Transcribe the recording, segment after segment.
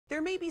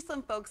There may be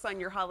some folks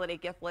on your holiday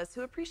gift list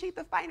who appreciate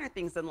the finer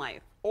things in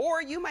life.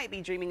 Or you might be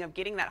dreaming of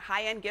getting that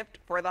high-end gift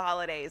for the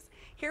holidays.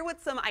 Here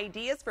with some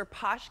ideas for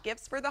posh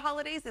gifts for the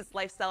holidays is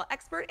lifestyle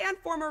expert and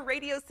former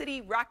Radio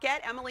City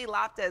Rockette, Emily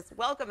Loftus.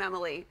 Welcome,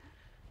 Emily.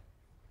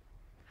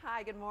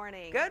 Hi, good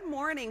morning. Good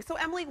morning. So,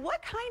 Emily,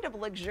 what kind of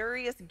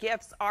luxurious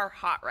gifts are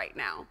hot right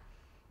now?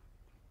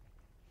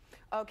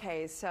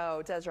 Okay,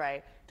 so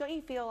Desiree, don't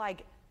you feel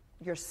like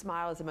your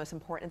smile is the most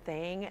important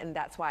thing? And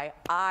that's why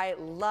I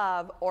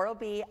love Oral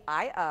B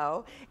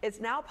IO.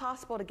 It's now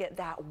possible to get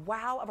that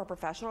wow of a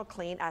professional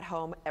clean at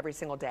home every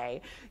single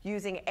day.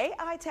 Using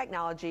AI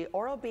technology,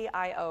 Oral B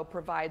IO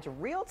provides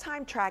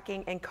real-time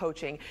tracking and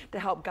coaching to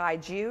help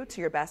guide you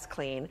to your best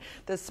clean.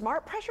 The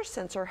smart pressure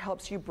sensor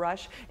helps you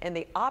brush in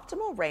the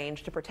optimal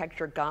range to protect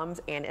your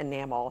gums and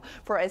enamel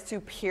for a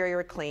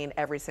superior clean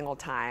every single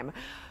time.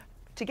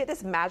 To get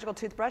this magical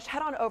toothbrush,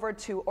 head on over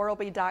to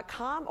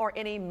oralb.com or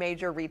any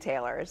major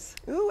retailers.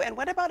 Ooh, and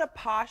what about a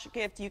posh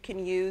gift you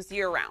can use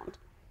year-round?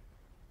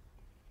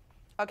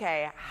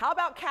 Okay, how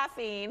about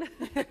caffeine?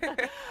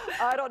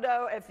 I don't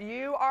know if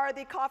you are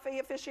the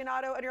coffee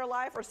aficionado in your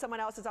life or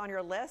someone else is on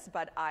your list,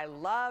 but I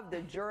love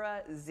the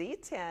Jura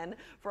Z10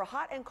 for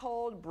hot and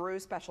cold brew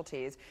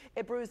specialties.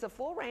 It brews the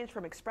full range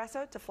from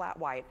espresso to flat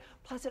white,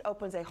 plus it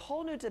opens a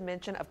whole new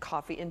dimension of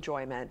coffee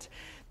enjoyment.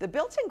 The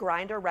built-in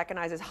grinder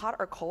recognizes hot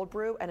or cold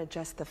brew and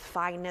adjusts the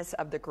fineness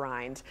of the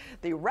grind.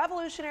 The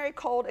revolutionary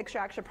cold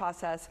extraction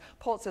process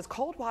pulses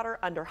cold water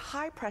under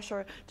high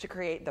pressure to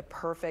create the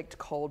perfect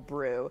cold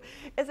brew.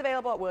 It's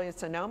available at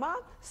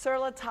Williams-Sonoma, Sur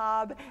La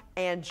Table,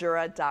 and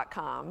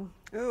Jura.com.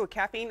 Ooh,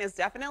 caffeine is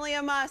definitely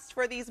a must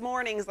for these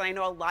mornings, and I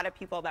know a lot of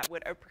people that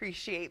would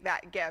appreciate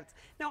that gift.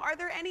 Now, are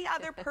there any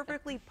other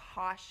perfectly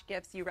posh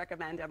gifts you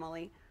recommend,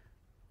 Emily?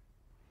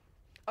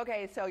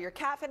 Okay, so you're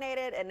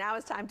caffeinated and now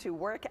it's time to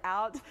work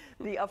out.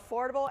 The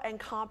affordable and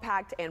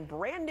compact and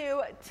brand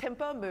new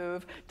Tempo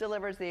Move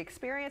delivers the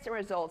experience and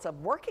results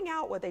of working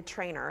out with a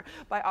trainer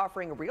by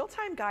offering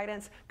real-time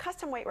guidance,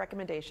 custom weight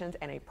recommendations,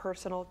 and a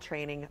personal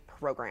training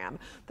program.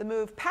 The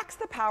Move packs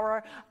the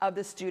power of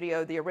the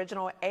studio, the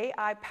original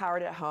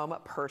AI-powered at-home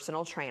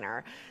personal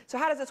trainer. So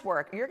how does this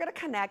work? You're going to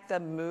connect the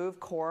Move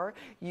core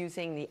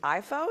using the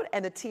iPhone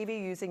and the TV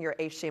using your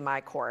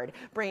HDMI cord,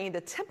 bringing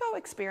the Tempo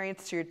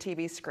experience to your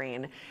TV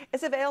screen.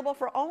 It's available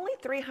for only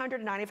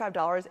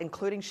 $395,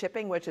 including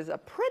shipping, which is a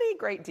pretty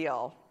great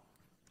deal.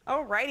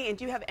 Alrighty, and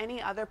do you have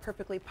any other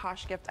perfectly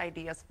posh gift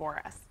ideas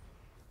for us?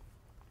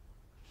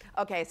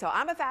 Okay, so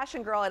I'm a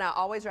fashion girl and I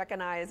always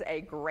recognize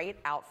a great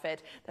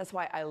outfit. That's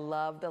why I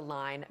love the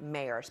line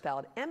Mayer,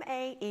 spelled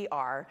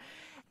M-A-E-R.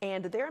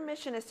 And their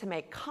mission is to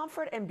make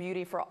comfort and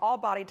beauty for all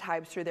body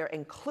types through their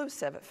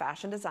inclusive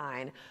fashion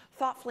design.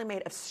 Thoughtfully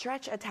made of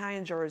stretch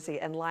Italian jersey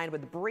and lined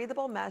with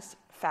breathable mesh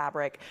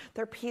fabric,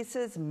 their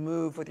pieces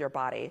move with your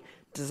body.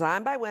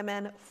 Designed by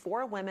women,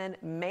 for women,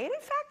 made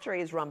in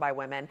factories run by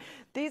women,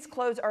 these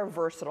clothes are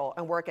versatile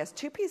and work as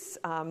two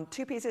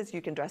pieces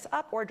you can dress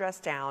up or dress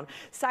down.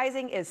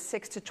 Sizing is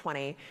 6 to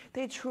 20.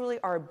 They truly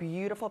are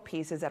beautiful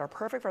pieces that are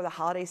perfect for the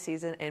holiday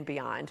season and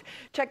beyond.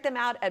 Check them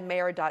out at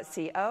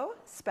mayer.co,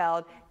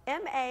 spelled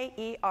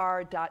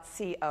maer.co,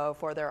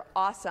 for their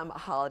awesome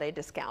holiday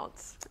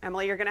discounts.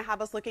 Emily, you're going to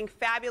have us looking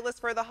fabulous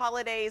for the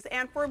holidays.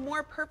 And for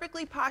more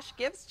perfectly posh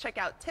gifts, check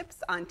out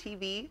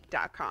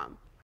tipsontv.com.